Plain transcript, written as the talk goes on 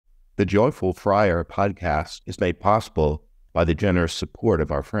The Joyful Friar podcast is made possible by the generous support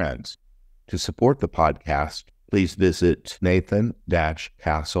of our friends. To support the podcast, please visit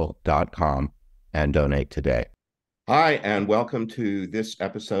nathan-castle.com and donate today. Hi, and welcome to this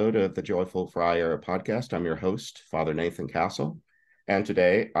episode of the Joyful Friar podcast. I'm your host, Father Nathan Castle, and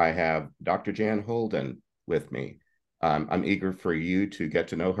today I have Dr. Jan Holden with me. I'm eager for you to get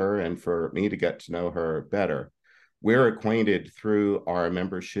to know her and for me to get to know her better. We're acquainted through our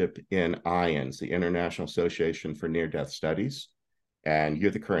membership in IANS, the International Association for Near-Death Studies, and you're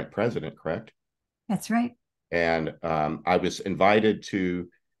the current president, correct? That's right. And I was invited to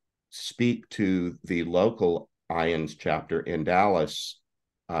speak to the local IANS chapter in Dallas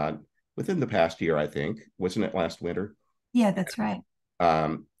within the past year, I think. Wasn't it last winter? Yeah, that's right.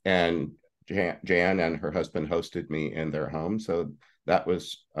 And Jan and her husband hosted me in their home. So that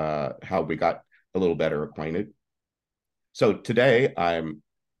was how we got a little better acquainted. So today I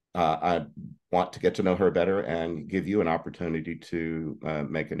want to get to know her better and give you an opportunity to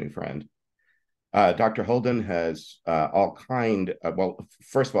make a new friend. Dr. Holden has well,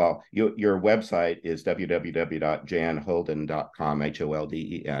 first of all, your website is www.janholden.com,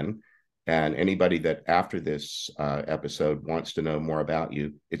 Holden. And anybody that after this episode wants to know more about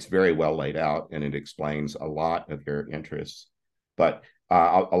you, it's very well laid out and it explains a lot of your interests. But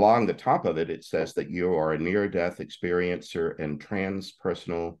along the top of it, it says that you are a near-death experiencer and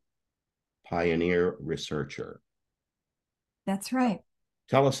transpersonal pioneer researcher. That's right.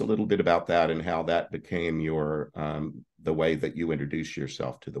 Tell us a little bit about that and how that became your the way that you introduce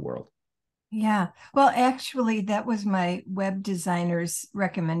yourself to the world. Yeah. Well, actually, that was my web designer's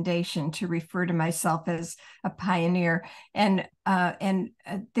recommendation to refer to myself as a pioneer. And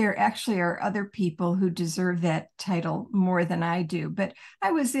there actually are other people who deserve that title more than I do. But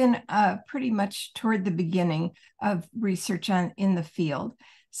I was in pretty much toward the beginning of research in the field.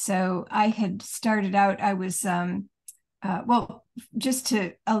 So I had started out, I was just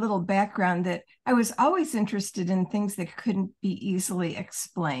to a little background that I was always interested in things that couldn't be easily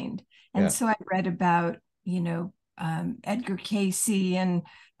explained. And so I read about, Edgar Cayce and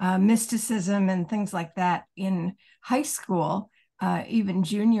mysticism and things like that in high school, even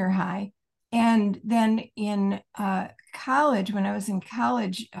junior high. And then in college, when I was in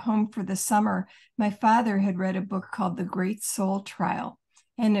college, home for the summer, my father had read a book called The Great Soul Trial.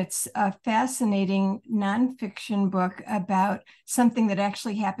 And it's a fascinating nonfiction book about something that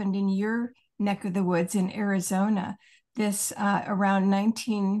actually happened in your neck of the woods in Arizona. This around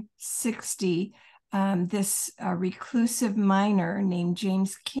 1960, this reclusive miner named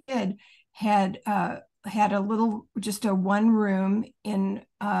James Kidd had a one room in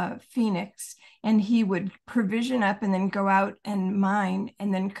Phoenix, and he would provision up and then go out and mine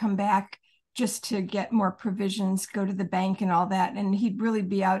and then come back just to get more provisions, go to the bank and all that. And he'd really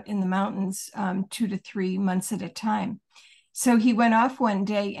be out in the mountains 2 to 3 months at a time. So he went off one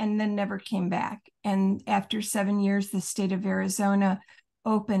day and then never came back. And after 7 years, the state of Arizona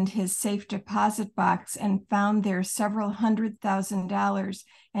opened his safe deposit box and found there several $100,000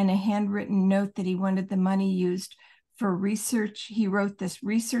 and a handwritten note that he wanted the money used for research. He wrote this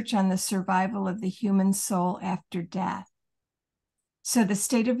research on the survival of the human soul after death. So the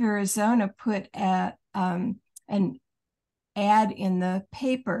state of Arizona put an ad in the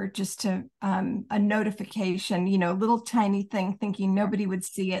paper, just to a notification, little tiny thing, thinking nobody would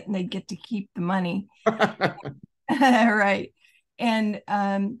see it and they'd get to keep the money. Right. And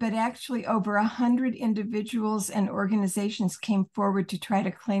but actually over 100 individuals and organizations came forward to try to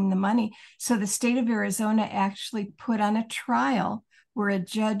claim the money. So the state of Arizona actually put on a trial where a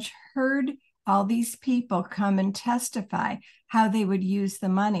judge heard all these people come and testify how they would use the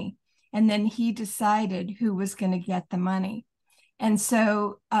money. And then he decided who was going to get the money. And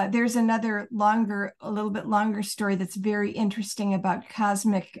so there's another a little bit longer story that's very interesting about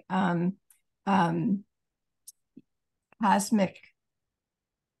cosmic, I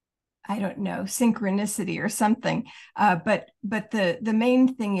don't know, synchronicity or something. But the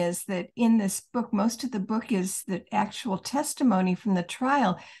main thing is that in this book, most of the book is the actual testimony from the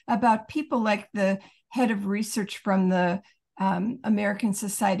trial about people like the head of research from the American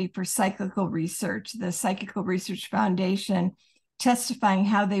Society for Psychical Research, the Psychical Research Foundation, testifying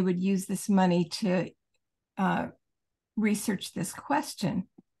how they would use this money to research this question.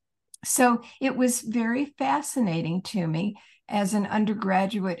 So it was very fascinating to me as an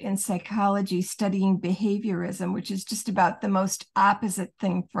undergraduate in psychology studying behaviorism, which is just about the most opposite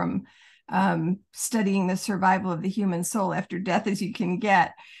thing from studying the survival of the human soul after death as you can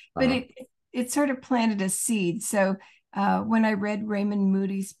get. But it sort of planted a seed. So when I read Raymond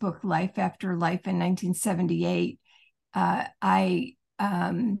Moody's book, Life After Life in 1978, I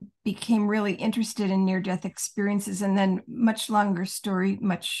became really interested in near-death experiences. And then, much longer story,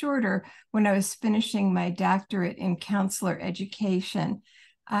 much shorter, when I was finishing my doctorate in counselor education,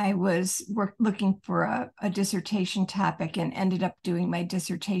 I was looking for a dissertation topic and ended up doing my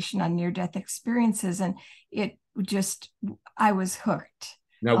dissertation on near-death experiences. And I was hooked.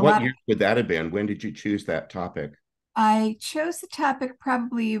 Now, what year would that have been? When did you choose that topic? I chose the topic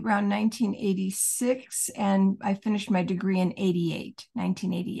probably around 1986, and I finished my degree in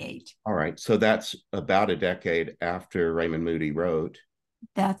 1988. All right. So that's about a decade after Raymond Moody wrote.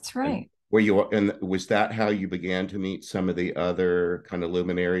 That's right. And was that how you began to meet some of the other kind of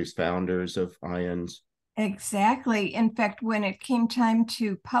luminaries, founders of IANDS? Exactly. In fact, when it came time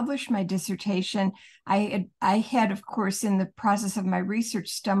to publish my dissertation, I had, of course, in the process of my research,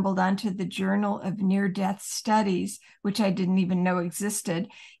 stumbled onto the Journal of Near-Death Studies, which I didn't even know existed.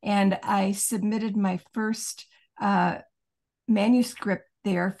 And I submitted my first manuscript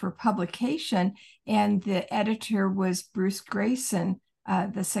there for publication. And the editor was Bruce Grayson,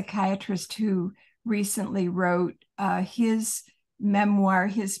 the psychiatrist who recently wrote his memoir,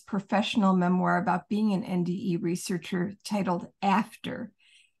 his professional memoir about being an NDE researcher, titled After.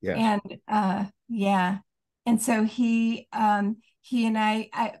 Yes. And and so he and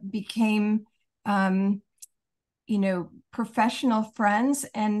I became professional friends.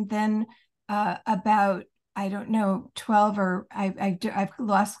 And then about, I don't know, 12 or I've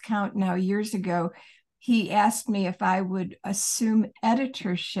lost count now, years ago, he asked me if I would assume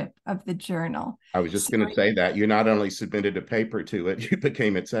editorship of the journal. I was just going to say that you not only submitted a paper to it, you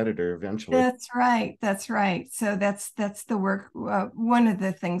became its editor eventually. That's right. That's right. So that's the work, one of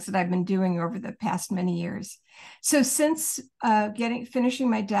the things that I've been doing over the past many years. So since finishing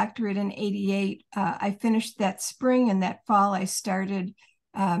my doctorate in 88, I finished that spring, and that fall I started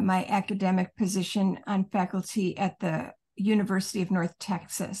my academic position on faculty at the University of North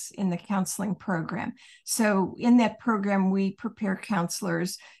Texas in the counseling program. So in that program, we prepare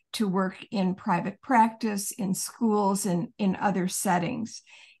counselors to work in private practice, in schools, and in other settings.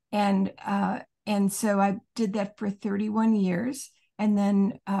 And so I did that for 31 years, and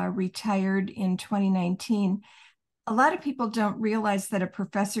then retired in 2019. A lot of people don't realize that a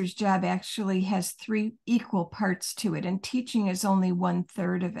professor's job actually has 3 equal parts to it, and teaching is only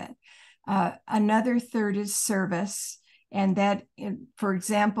 1/3 of it. Another third is service. And that, for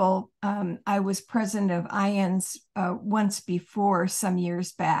example, I was president of IANDS once before, some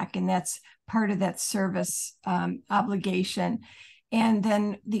years back, and that's part of that service obligation. And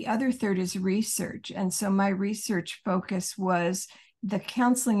then the other third is research. And so my research focus was the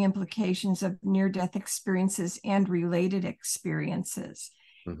counseling implications of near-death experiences and related experiences.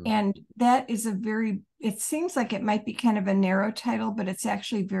 Mm-hmm. And that is it seems like it might be kind of a narrow title, but it's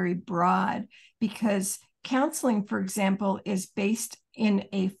actually very broad, because counseling, for example, is based in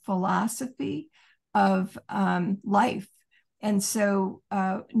a philosophy of life. And so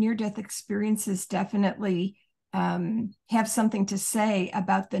near-death experiences definitely have something to say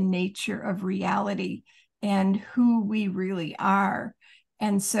about the nature of reality and who we really are.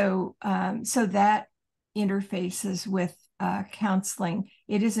 And so that interfaces with counseling.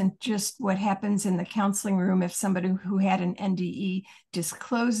 It isn't just what happens in the counseling room if somebody who had an NDE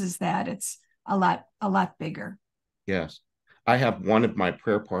discloses that. It's a lot bigger. Yes. I have one of my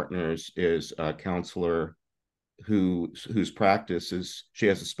prayer partners is a counselor whose practice is, she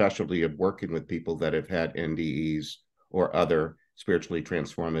has a specialty of working with people that have had NDEs or other spiritually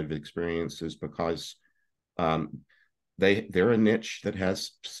transformative experiences, because they're a niche that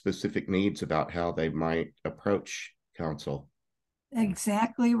has specific needs about how they might approach counsel.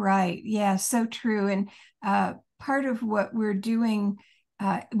 Exactly right. Yeah, so true. And part of what we're doing,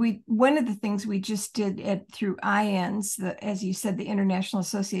 one of the things we just did through IANDS, as you said, the International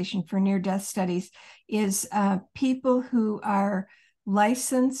Association for Near-Death Studies, is people who are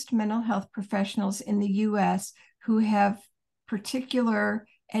licensed mental health professionals in the U.S. who have particular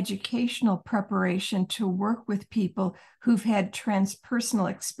educational preparation to work with people who've had transpersonal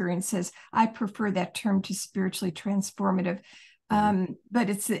experiences. I prefer that term to spiritually transformative, but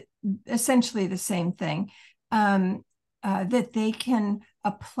it's essentially the same thing. That they can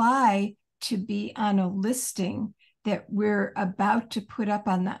apply to be on a listing that we're about to put up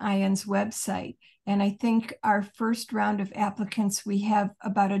on the IANDS website. And I think our first round of applicants, we have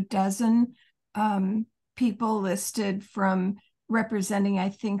about a dozen people listed, from representing, I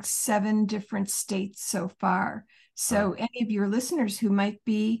think, 7 different states so far. So any of your listeners who might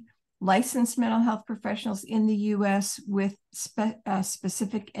be licensed mental health professionals in the U.S. with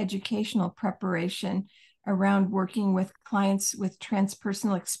specific educational preparation around working with clients with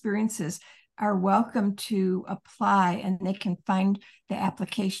transpersonal experiences are welcome to apply, and they can find the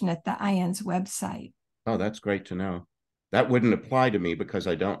application at the IN's website. Oh, that's great to know. That wouldn't apply to me because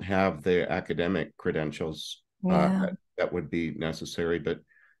I don't have the academic credentials that would be necessary, but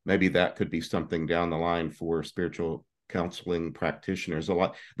maybe that could be something down the line for spiritual counseling practitioners.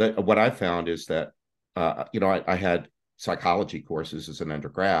 What I found is that, I had psychology courses as an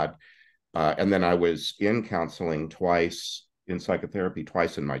undergrad, and then I was in counseling twice, in psychotherapy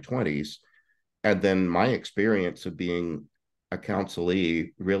twice in my 20s. And then my experience of being a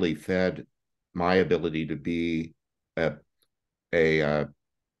counselee really fed my ability to be a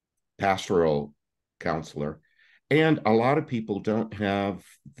pastoral counselor. And a lot of people don't have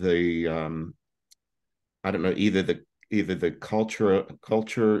the I don't know, either the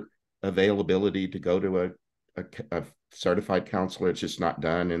culture availability to go to a certified counselor. It's just not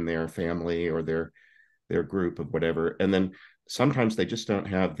done in their family or their group of whatever. And then sometimes they just don't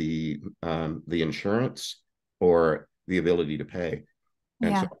have the insurance or the ability to pay.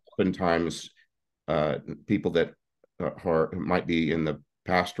 And so oftentimes people that might be in the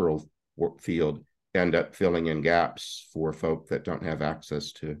pastoral field end up filling in gaps for folk that don't have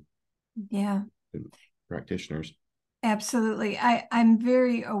access to practitioners. Absolutely. I'm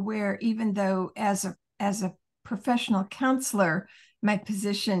very aware, even though as a professional counselor, my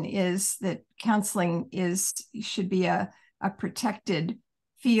position is that counseling should be a protected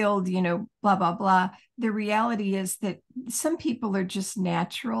field, blah, blah, blah. The reality is that some people are just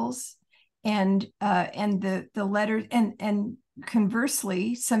naturals, and the letters, and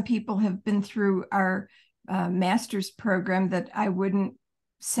conversely, some people have been through our master's program that I wouldn't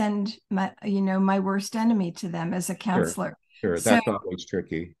send my worst enemy to them as a counselor. Sure. That's always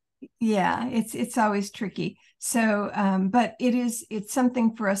tricky. Yeah, it's always tricky. So, but it's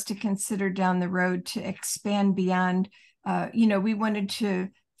something for us to consider down the road to expand beyond. We wanted to,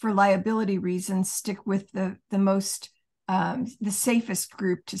 for liability reasons, stick with the most the safest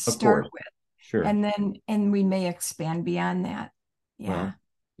group to start with. Sure. And we may expand beyond that. Yeah.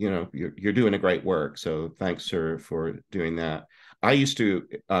 Well, you're doing a great work. So thanks, sir, for doing that. I used to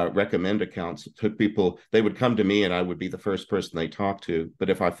recommend accounts to people. They would come to me and I would be the first person they talked to. But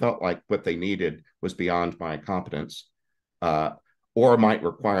if I felt like what they needed was beyond my competence, or might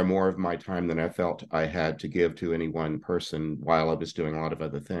require more of my time than I felt I had to give to any one person while I was doing a lot of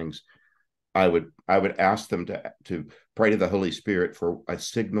other things, I would ask them to pray to the Holy Spirit for a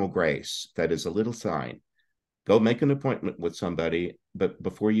signal grace that is a little sign. Go make an appointment with somebody, but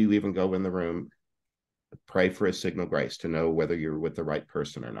before you even go in the room, pray for a signal grace to know whether you're with the right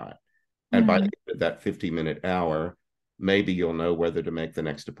person or not. And by the end of that 50-minute hour, maybe you'll know whether to make the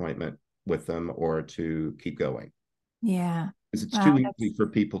next appointment with them or to keep going. Yeah. Because it's too easy for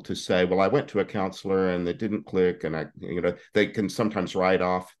people to say, well, I went to a counselor and it didn't click. And they can sometimes write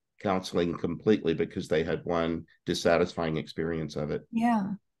off counseling completely because they had one dissatisfying experience of it.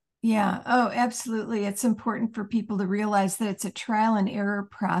 Yeah. Yeah. Oh, absolutely. It's important for people to realize that it's a trial and error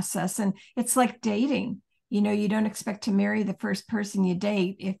process. And it's like dating. You don't expect to marry the first person you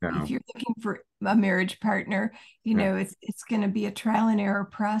date. If you're looking for a marriage partner, it's going to be a trial and error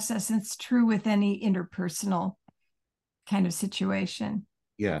process. It's true with any interpersonal kind of situation.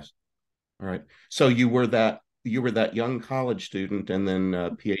 Yes. All right. So you were that young college student and then a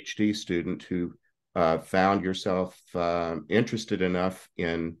PhD student who found yourself interested enough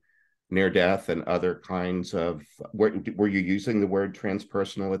in near death and other kinds of. Were you using the word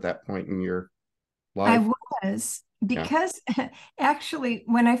transpersonal at that point in your life? I was, because actually,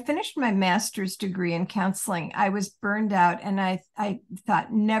 when I finished my master's degree in counseling, I was burned out, and I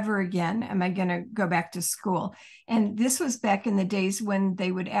thought, never again am I going to go back to school. And this was back in the days when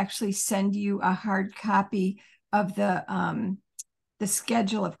they would actually send you a hard copy of the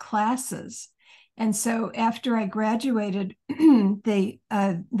schedule of classes. And so after I graduated,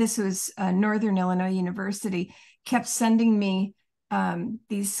 this was Northern Illinois University, kept sending me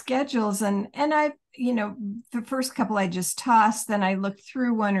these schedules, and I, the first couple I just tossed, then I looked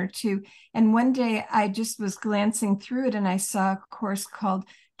through one or two, and one day I just was glancing through it and I saw a course called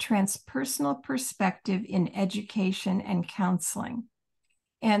Transpersonal Perspective in Education and Counseling.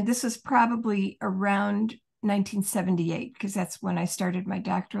 And this was probably around 1978, because that's when I started my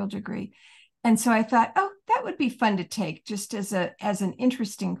doctoral degree. And so I thought, oh, that would be fun to take just as an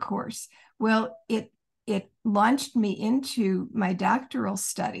interesting course. Well, it launched me into my doctoral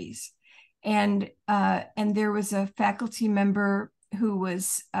studies, and there was a faculty member who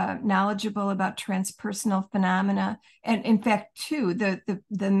was knowledgeable about transpersonal phenomena, and in fact, too,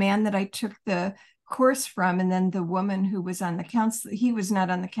 the man that I took the course from. And then the woman who was on the counsel, he was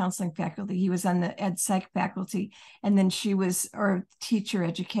not on the counseling faculty, he was on the ed psych faculty. And then she was, or teacher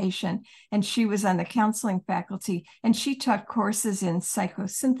education, and she was on the counseling faculty. And she taught courses in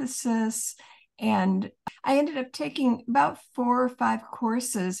psychosynthesis. And I ended up taking about 4 or 5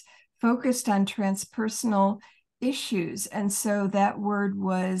 courses focused on transpersonal issues. And so that word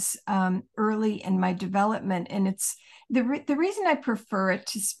was early in my development. And it's the reason I prefer it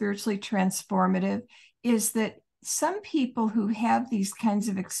to spiritually transformative is that some people who have these kinds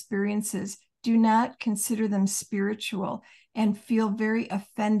of experiences do not consider them spiritual and feel very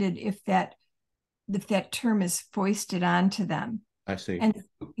offended if that term is foisted onto them. I see. And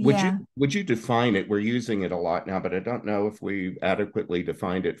would you define it? We're using it a lot now, but I don't know if we adequately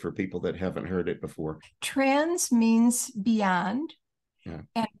defined it for people that haven't heard it before. Trans means beyond, yeah.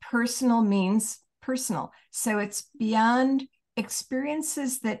 And personal means personal. So it's beyond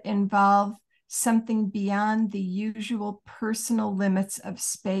experiences that involve something beyond the usual personal limits of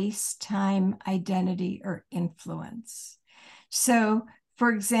space, time, identity, or influence. So,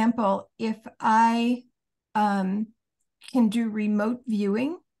 for example, if I can do remote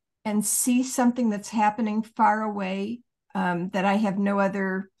viewing and see something that's happening far away that I have no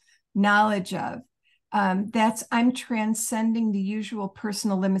other knowledge of, I'm transcending the usual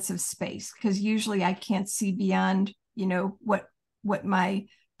personal limits of space, because usually I can't see beyond, what my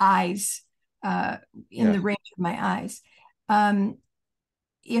eyes, in the range of my eyes.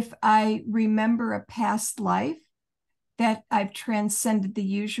 If I remember a past life, that I've transcended the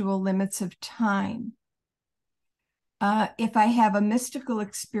usual limits of time. If I have a mystical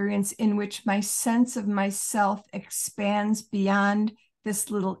experience in which my sense of myself expands beyond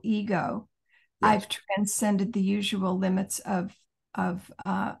this little ego, yes, I've transcended the usual limits of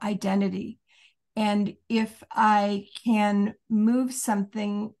identity. And if I can move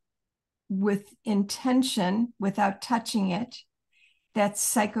something with intention without touching it, that's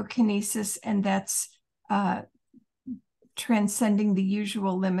psychokinesis, and that's transcending the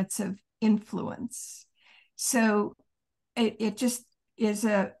usual limits of influence. So it just is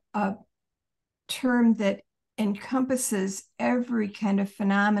a term that encompasses every kind of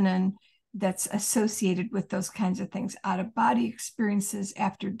phenomenon that's associated with those kinds of things: out-of-body experiences,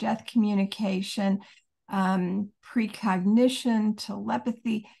 after-death communication, precognition,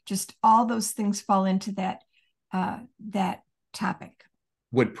 telepathy. Just all those things fall into that topic.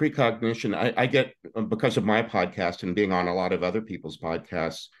 Would precognition, I get, because of my podcast and being on a lot of other people's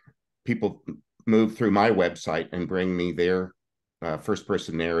podcasts, people move through my website and bring me their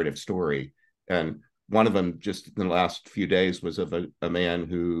first-person narrative story. And one of them just in the last few days was of a man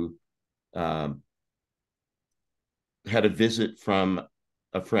who had a visit from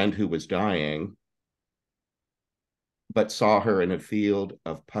a friend who was dying, but saw her in a field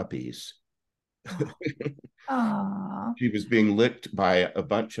of puppies. She was being licked by a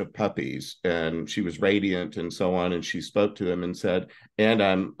bunch of puppies, and she was radiant and so on. And she spoke to him and said, "And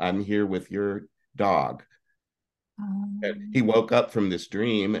I'm here with your dog." And he woke up from this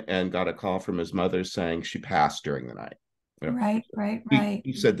dream and got a call from his mother saying she passed during the night. Right.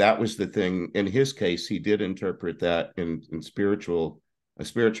 He said that was the thing. In his case, he did interpret that in a spiritual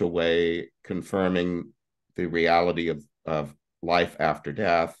way, confirming the reality of life after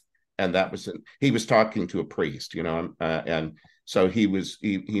death. And that was he was talking to a priest, and so he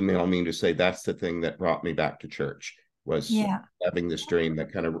emailed to say that's the thing that brought me back to church, was having this dream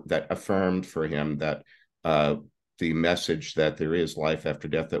that affirmed for him that the message that there is life after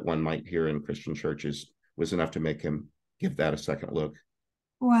death that one might hear in Christian churches was enough to make him give that a second look.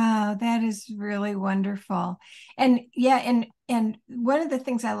 Wow, that is really wonderful. And and one of the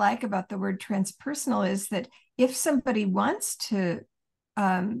things I like about the word transpersonal is that if somebody wants to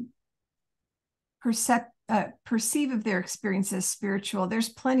perceive of their experience as spiritual, there's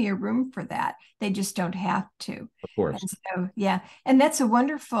plenty of room for that. They just don't have to. Of course. And so, and that's a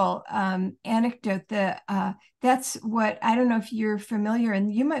wonderful anecdote. That's what, I don't know if you're familiar,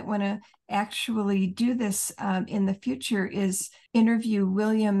 and you might want to actually do this in the future, is interview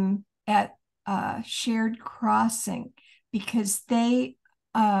William at Shared Crossing, because they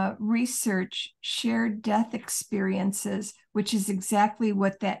research shared death experiences, which is exactly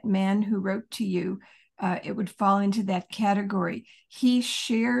what that man who wrote to you, it would fall into that category. He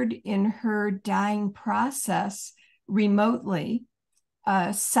shared in her dying process remotely,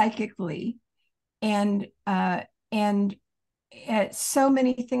 psychically, and so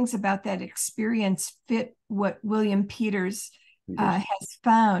many things about that experience fit what William Peters has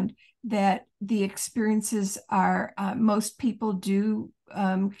found, that the experiences are, most people do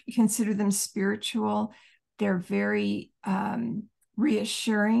consider them spiritual. They're very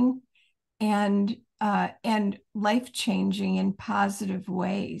reassuring, and life-changing in positive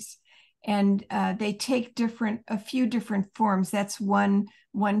ways. And they take a few different forms. That's one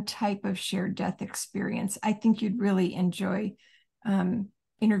type of shared death experience. I think you'd really enjoy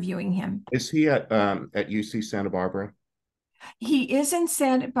interviewing him. Is he at UC Santa Barbara? He is in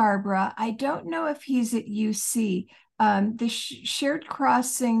Santa Barbara. I don't know if he's at UC. The Shared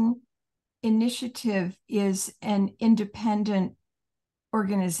Crossing Initiative is an independent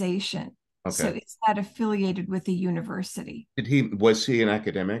organization. Okay. So it's not affiliated with a university. Was he an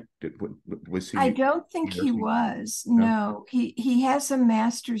academic? Was he? I don't think he was. No, he has a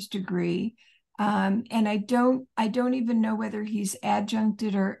master's degree. And I don't even know whether he's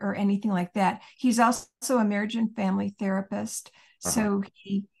adjuncted or anything like that. He's also a marriage and family therapist. So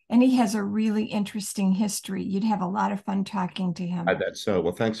he has a really interesting history. You'd have a lot of fun talking to him. I bet so.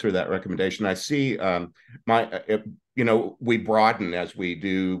 Well, thanks for that recommendation. I see we broaden as we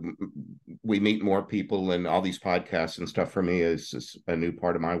do. We meet more people, and all these podcasts and stuff for me is a new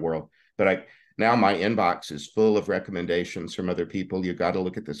part of my world. But now my inbox is full of recommendations from other people. You got to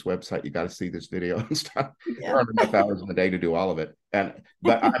look at this website. You got to see this video and stuff. There aren't enough hours in the day to do all of it.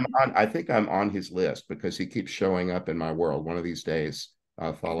 But I think I'm on his list because he keeps showing up in my world. One of these days,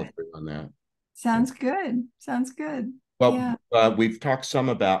 I'll follow through on that. Sounds good. Sounds good. Well, we've talked some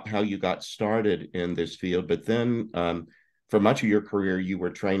about how you got started in this field, but then for much of your career, you were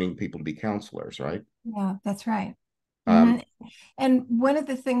training people to be counselors, right? Yeah, that's right. And one of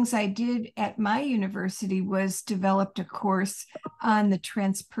the things I did at my university was developed a course on the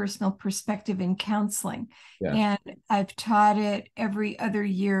transpersonal perspective in counseling. And I've taught it every other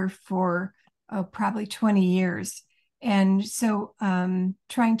year for probably 20 years. And so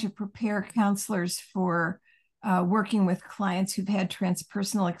trying to prepare counselors for working with clients who've had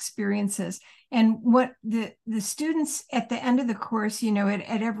transpersonal experiences. And what the students at the end of the course,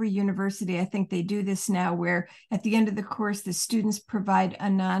 at every university, I think they do this now, where at the end of the course, the students provide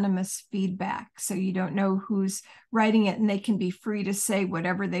anonymous feedback. So you don't know who's writing it, and they can be free to say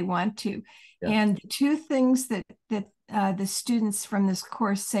whatever they want to. And the two things that the students from this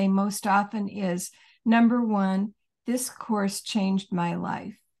course say most often is, number one, this course changed my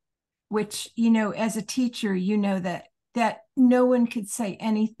life. Which, as a teacher, that no one could say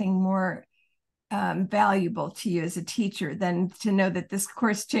anything more valuable to you as a teacher than to know that this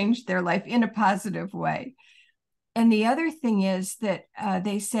course changed their life in a positive way. And the other thing is that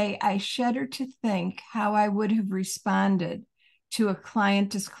they say, I shudder to think how I would have responded to a client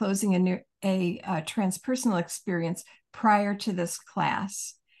disclosing a transpersonal experience prior to this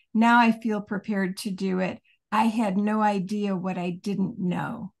class. Now I feel prepared to do it. I had no idea what I didn't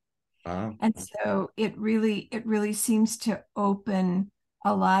know. And so it really seems to open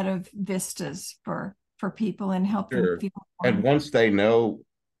a lot of vistas for people and help them feel. And once they know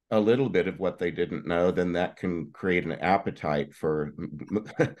a little bit of what they didn't know, then that can create an appetite for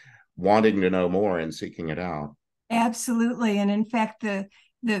wanting to know more and seeking it out. Absolutely. And in fact,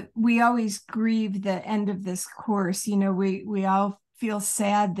 we always grieve the end of this course. We all feel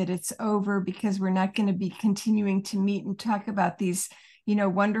sad that it's over because we're not going to be continuing to meet and talk about these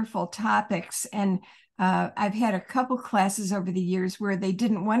wonderful topics. And I've had a couple classes over the years where they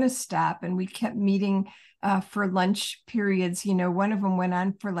didn't want to stop, and we kept meeting for lunch periods. One of them went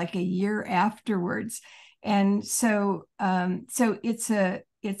on for like a year afterwards. And so it's a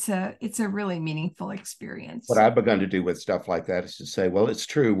really meaningful experience. What I've begun to do with stuff like that is to say, well, it's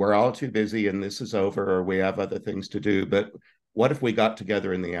true, we're all too busy and this is over, or we have other things to do. But what if we got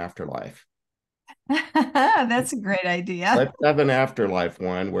together in the afterlife? That's a great idea. Let's have an afterlife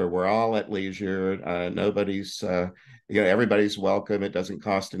one where we're all at leisure. Nobody's, everybody's welcome. It doesn't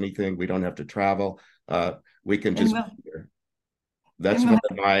cost anything. We don't have to travel. We can just be here. That's one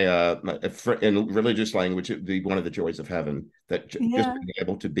of my, in religious language, it'd be one of the joys of heaven, that just being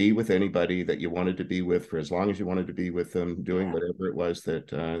able to be with anybody that you wanted to be with for as long as you wanted to be with them, doing whatever it was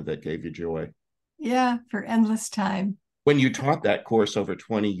that gave you joy. Yeah, for endless time. When you taught that course over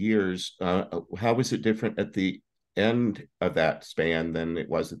 20 years, how was it different at the end of that span than it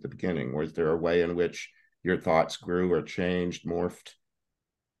was at the beginning? Was there a way in which your thoughts grew or changed, morphed?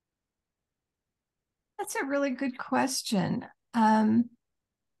 That's a really good question.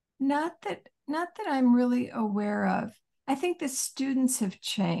 Not that I'm really aware of. I think the students have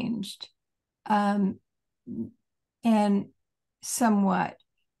changed, and somewhat.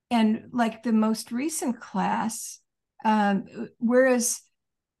 And like the most recent class, whereas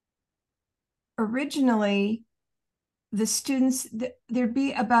originally the students, there'd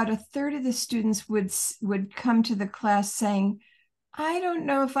be about a third of the students would come to the class saying, I don't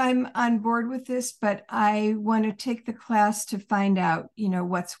know if I'm on board with this, but I want to take the class to find out,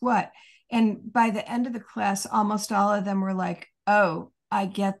 what's what. And by the end of the class, almost all of them were like, oh, I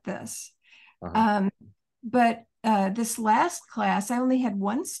get this. Um, but this last class, I only had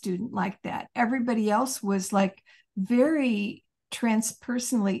one student like that. Everybody else was like very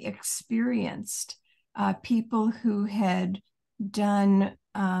transpersonally experienced, people who had done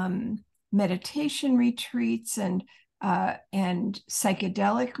meditation retreats and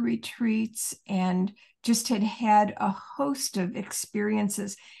psychedelic retreats and just had had a host of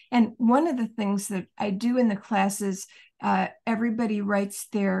experiences. And one of the things that I do in the class is everybody writes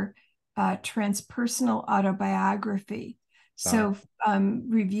their transpersonal autobiography. So,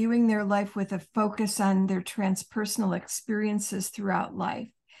 reviewing their life with a focus on their transpersonal experiences throughout life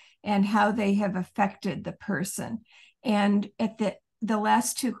and how they have affected the person. And at the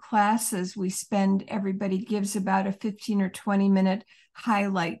last two classes, everybody gives about a 15 or 20-minute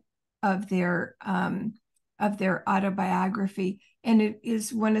highlight of their autobiography. And it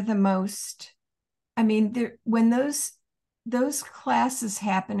is one of the most, when those classes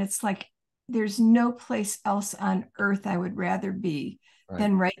happen, it's like there's no place else on earth I would rather be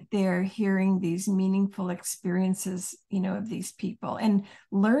than right there hearing these meaningful experiences, of these people and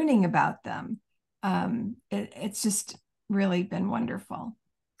learning about them. It's just really been wonderful.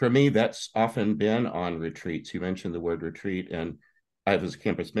 For me, that's often been on retreats. You mentioned the word retreat, and I was a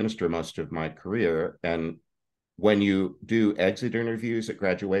campus minister most of my career. And when you do exit interviews at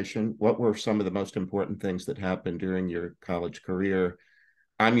graduation, what were some of the most important things that happened during your college career?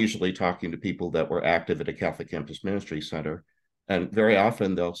 I'm usually talking to people that were active at a Catholic campus ministry center, and very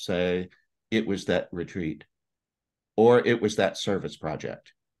often they'll say, it was that retreat, or it was that service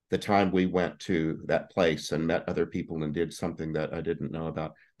project, the time we went to that place and met other people and did something that I didn't know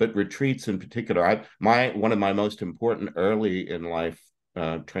about. But retreats in particular, one of my most important early in life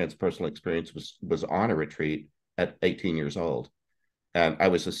transpersonal experience was on a retreat at 18 years old. And I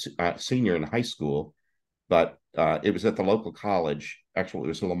was a senior in high school, but it was at the local college. Actually, it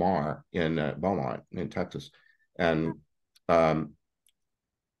was Lamar in Beaumont in Texas. And on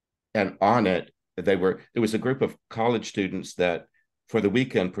it, it was a group of college students that for the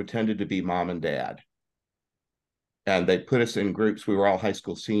weekend pretended to be mom and dad. And they put us in groups. We were all high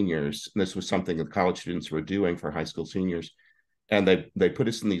school seniors. And this was something that college students were doing for high school seniors. And they put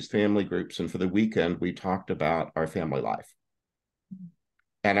us in these family groups. And for the weekend, we talked about our family life.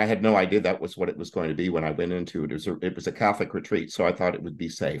 And I had no idea that was what it was going to be when I went into it. It was a Catholic retreat, so I thought it would be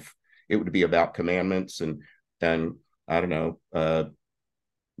safe. It would be about commandments and I don't know,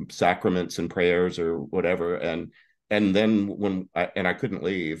 sacraments and prayers or whatever. And then when I couldn't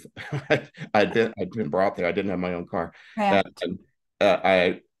leave, I'd been brought there. I didn't have my own car.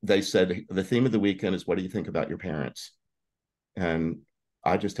 They said the theme of the weekend is, what do you think about your parents? And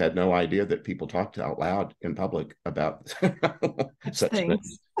I just had no idea that people talked out loud in public about such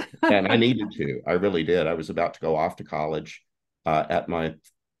things. And I needed to. I really did. I was about to go off to college at my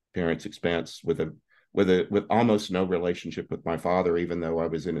parents' expense with almost no relationship with my father, even though I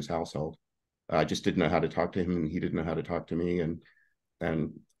was in his household. I just didn't know how to talk to him, and he didn't know how to talk to me.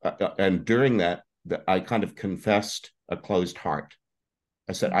 And during that, I kind of confessed a closed heart.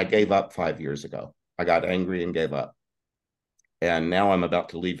 I said, I gave up 5 years ago. I got angry and gave up. And now I'm about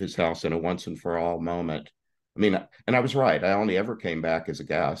to leave his house in a once and for all moment. And I was right. I only ever came back as a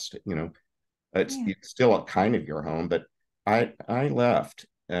guest. It's still kind of your home, but I left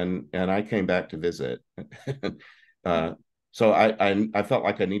and I came back to visit. So I felt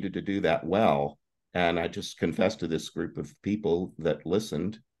like I needed to do that well. And I just confessed to this group of people that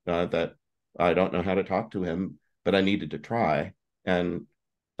listened that I don't know how to talk to him, but I needed to try. And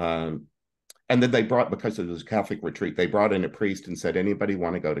then they because it was a Catholic retreat, they brought in a priest and said, anybody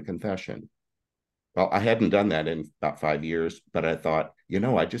want to go to confession? Well, I hadn't done that in about 5 years, but I thought,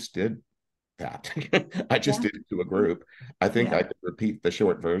 I just did that. I just did it to a group. I think I could repeat the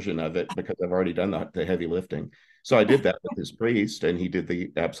short version of it because I've already done the heavy lifting. So I did that with this priest, and he did the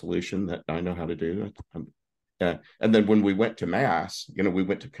absolution that I know how to do. And then when we went to Mass, we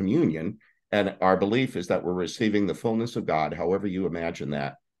went to communion, and our belief is that we're receiving the fullness of God, however you imagine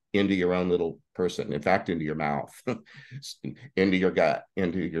that, into your own little person, in fact, into your mouth, into your gut,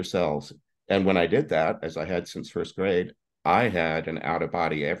 into your cells. And when I did that, as I had since first grade, I had an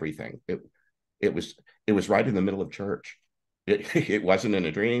out-of-body everything. It was right in the middle of church. It wasn't in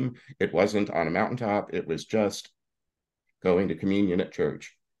a dream. It wasn't on a mountaintop. It was just going to communion at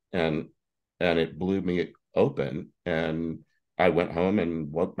church. And it blew me open. And I went home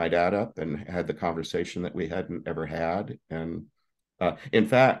and woke my dad up and had the conversation that we hadn't ever had. And in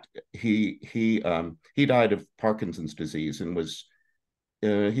fact, he died of Parkinson's disease and was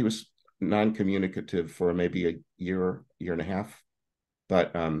he was non-communicative for maybe a year and a half,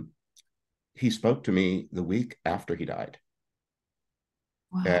 but he spoke to me the week after he died.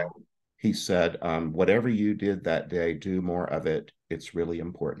 Wow. And he said, whatever you did that day, do more of it. It's really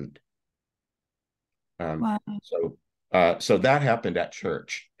important. Wow. So that happened at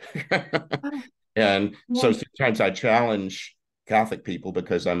church. Wow. And Yeah. so sometimes I challenge Catholic people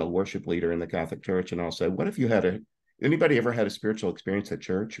because I'm a worship leader in the Catholic Church. And I'll say, what if you had anybody ever had a spiritual experience at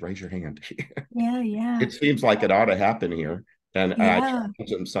church? Raise your hand. Yeah. It seems like it ought to happen here. And I Yeah. challenge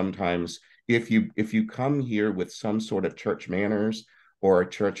them sometimes, if you come here with some sort of church manners or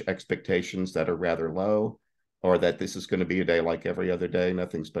church expectations that are rather low, or that this is going to be a day like every other day,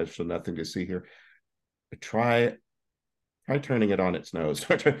 nothing special, nothing to see here, try turning it on its nose.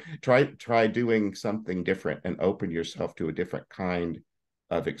 try doing something different and open yourself to a different kind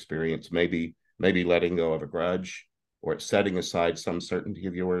of experience. Maybe letting go of a grudge, or setting aside some certainty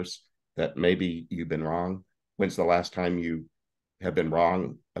of yours that maybe you've been wrong. When's the last time you have been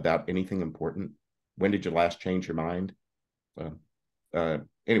wrong about anything important? When did you last change your mind?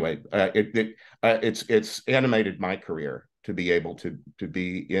 Anyway, it's animated my career to be able to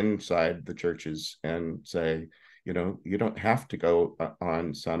be inside the churches and say, you don't have to go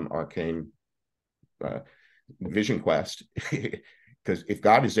on some arcane vision quest, because if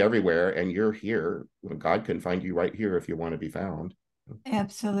God is everywhere and you're here, God can find you right here if you want to be found.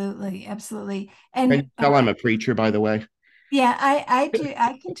 Absolutely. Can you And tell I'm a preacher, by the way? yeah, I do.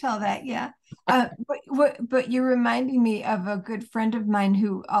 I can tell that. Yeah. But you're reminding me of a good friend of mine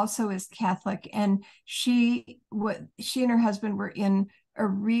who also is Catholic, and she and her husband were in a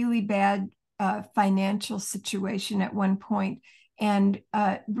really bad financial situation at one point, and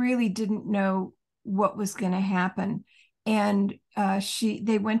really didn't know what was going to happen. And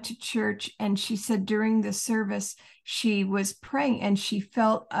they went to church, and she said during the service she was praying, and she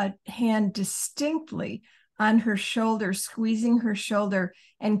felt a hand distinctly on her shoulder, squeezing her shoulder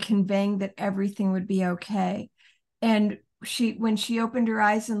and conveying that everything would be okay. And when she opened her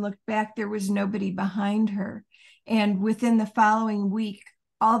eyes and looked back, there was nobody behind her. And within the following week,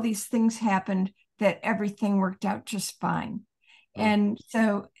 all these things happened that everything worked out just fine. And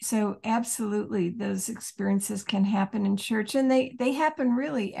so absolutely, those experiences can happen in church, and they happen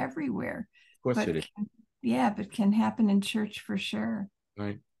really everywhere. Of course it is. But can happen in church for sure.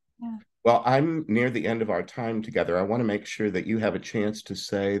 Right. Yeah. Well, I'm near the end of our time together. I want to make sure that you have a chance to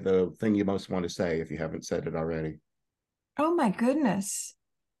say the thing you most want to say if you haven't said it already. Oh my goodness.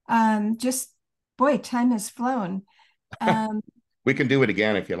 Just boy, time has flown. We can do it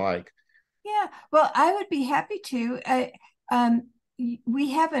again if you like. Yeah, well, I would be happy to.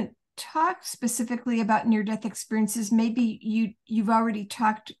 We haven't talked specifically about near-death experiences. Maybe you've already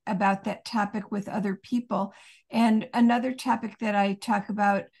talked about that topic with other people. And another topic that I talk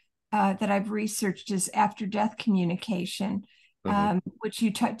about that I've researched is after-death communication, which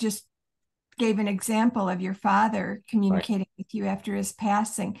you just gave an example of your father communicating with you after his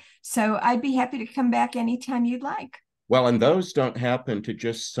passing. So I'd be happy to come back anytime you'd like. Well, and those don't happen to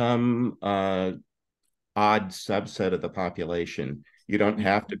just some odd subset of the population. You don't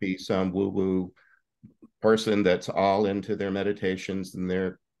have to be some woo-woo person that's all into their meditations and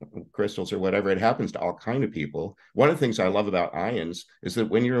their crystals or whatever. It happens to all kind of people. One of the things I love about IONS is that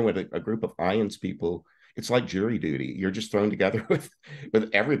when you're with a group of IONS people, it's like jury duty. You're just thrown together with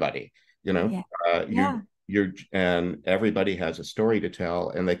everybody, and everybody has a story to tell,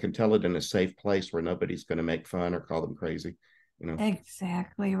 and they can tell it in a safe place where nobody's going to make fun or call them crazy.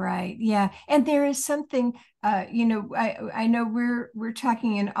 Exactly right. Yeah. And there is something, I know we're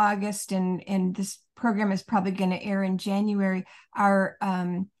talking in August, and this program is probably going to air in January. Our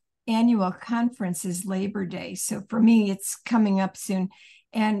annual conference is Labor Day. So for me, it's coming up soon.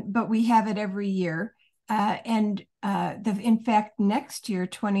 But we have it every year. In fact, next year,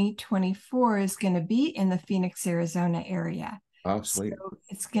 2024, is going to be in the Phoenix, Arizona area. Oh, sweet. So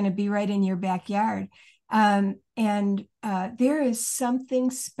it's going to be right in your backyard. There is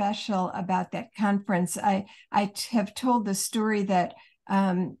something special about that conference. I have told the story that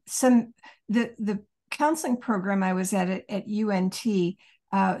the counseling program I was at UNT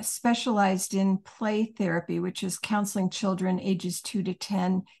specialized in play therapy, which is counseling children ages 2 to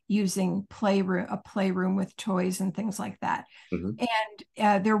 10 using a playroom with toys and things like that.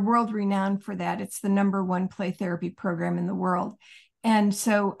 And they're world renowned for that. It's the #1 play therapy program in the world. And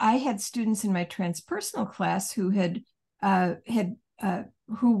so I had students in my transpersonal class who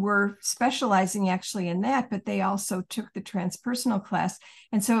who were specializing actually in that, but they also took the transpersonal class.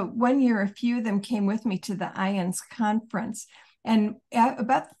 And so one year, a few of them came with me to the IONS conference. And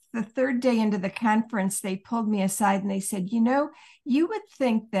about the third day into the conference, they pulled me aside and they said, you would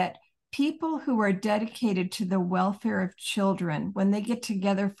think that people who are dedicated to the welfare of children, when they get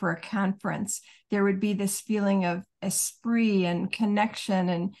together for a conference, there would be this feeling of esprit and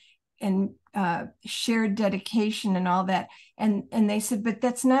connection and shared dedication and all that. And they said, but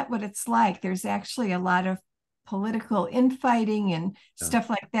that's not what it's like. There's actually a lot of political infighting and stuff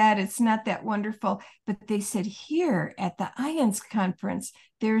like that. It's not that wonderful. But they said here at the IANS conference,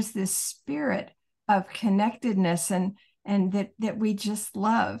 there's this spirit of connectedness and that we just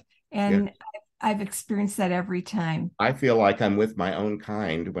love. And I've experienced that every time. I feel like I'm with my own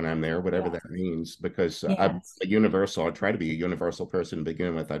kind when I'm there, whatever that means, because I'm a universal. I try to be a universal person to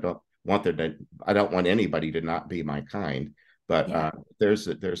begin with. I don't want anybody to not be my kind, but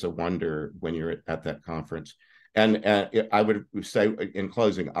there's a wonder when you're at that conference. And I would say in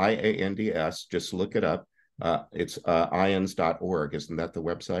closing, IANDS, just look it up. It's ians.org. Isn't that the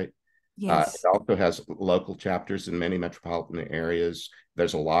website? Yes. It also has local chapters in many metropolitan areas.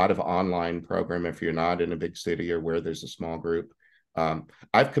 There's a lot of online program if you're not in a big city or where there's a small group.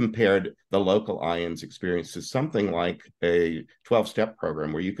 I've compared the local IANS experience to something like a 12-step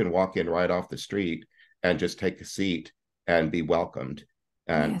program where you can walk in right off the street and just take a seat and be welcomed.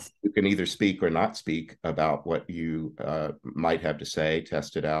 And you can either speak or not speak about what you might have to say,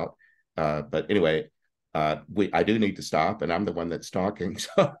 test it out. But anyway, I do need to stop, and I'm the one that's talking,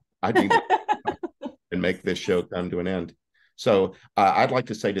 so I need to and make this show come to an end. So I'd like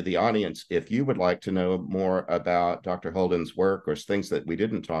to say to the audience, if you would like to know more about Dr. Holden's work or things that we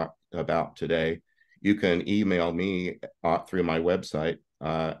didn't talk about today, you can email me through my website,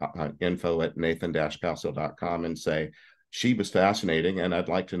 info@nathan-castle.com, and say, she was fascinating, and I'd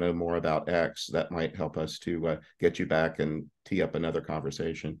like to know more about X. That might help us to get you back and tee up another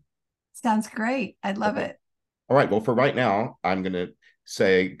conversation. Sounds great. I'd love it. All right. Well, for right now, I'm going to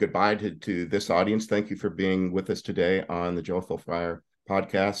say goodbye to this audience. Thank you for being with us today on the Joyful Friar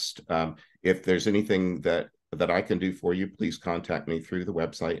podcast. If there's anything that I can do for you, please contact me through the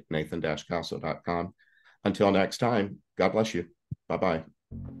website, nathan-castle.com. Until next time, God bless you. Bye-bye.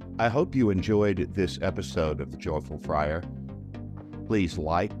 I hope you enjoyed this episode of the Joyful Friar. Please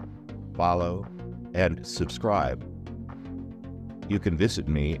like, follow, and subscribe. You can visit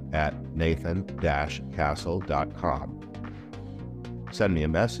me at nathan-castle.com. Send me a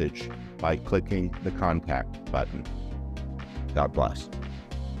message by clicking the contact button. God bless.